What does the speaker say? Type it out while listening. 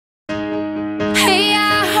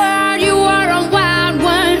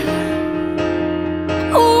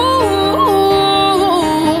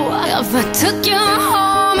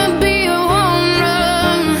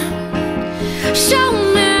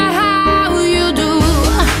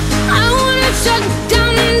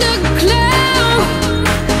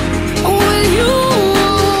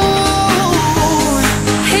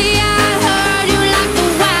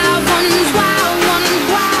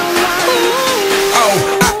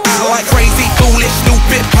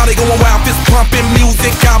Everybody going wild, fist pumping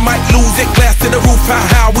music. I might lose it. Glass to the roof,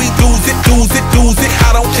 how we lose it, lose it, lose it.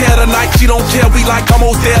 I don't care tonight, she don't care. We like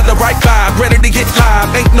almost there, the right vibe, ready to get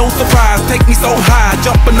live. Ain't no surprise, take me so high,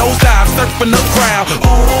 jumping those dives, surfing the crowd.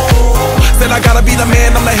 Ooh, said I gotta be the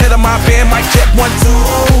man, I'm the head of my band. Mic check 1,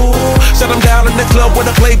 2. Shut them down in the club where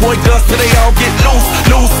the Playboy does, till they all get loose,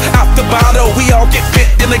 loose out the bottle. We all get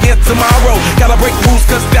fit in again tomorrow. Gotta break rules,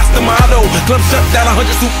 cause that's the motto. Club shut down 100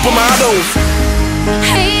 supermodels.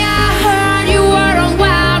 Hey, I heard you were a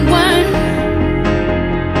wild one.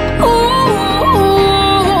 Ooh,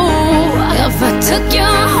 if I took you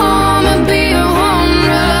home, it'd be a home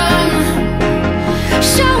run.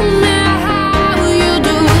 Show me how you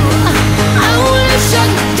do. I wanna shut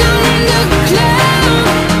down the club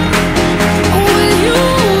with you.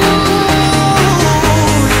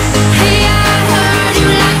 Hey, I heard you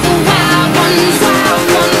like the wild ones, wild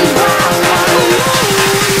ones, wild ones.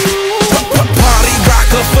 Party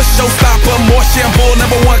rocker, for showstopper, more shampoo,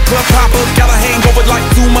 #1 club popper. Got a hangover like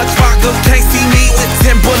too much vodka. Can't see me with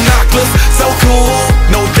 10 binoculars. So cool,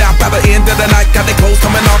 no doubt by the end of the night. Got the clothes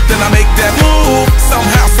coming off, then I make that move.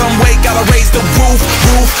 Somehow, some way, gotta raise the roof,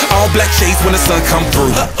 roof. All black shades when the sun come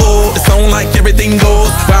through. It's on like everything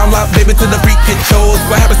goes. Wild out, baby, to the freak it shows.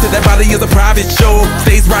 What happens to that body is a private show.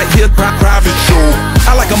 Stays right here, private show.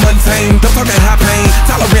 I like a mundane, don't talk that high pain.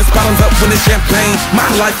 Tolerance bottoms up when it's champagne. My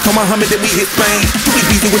life, come Muhammad, then we hit Spain. Too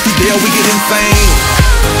easy with you, deal, we get insane.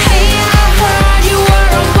 Hey, I heard you were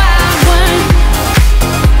a wild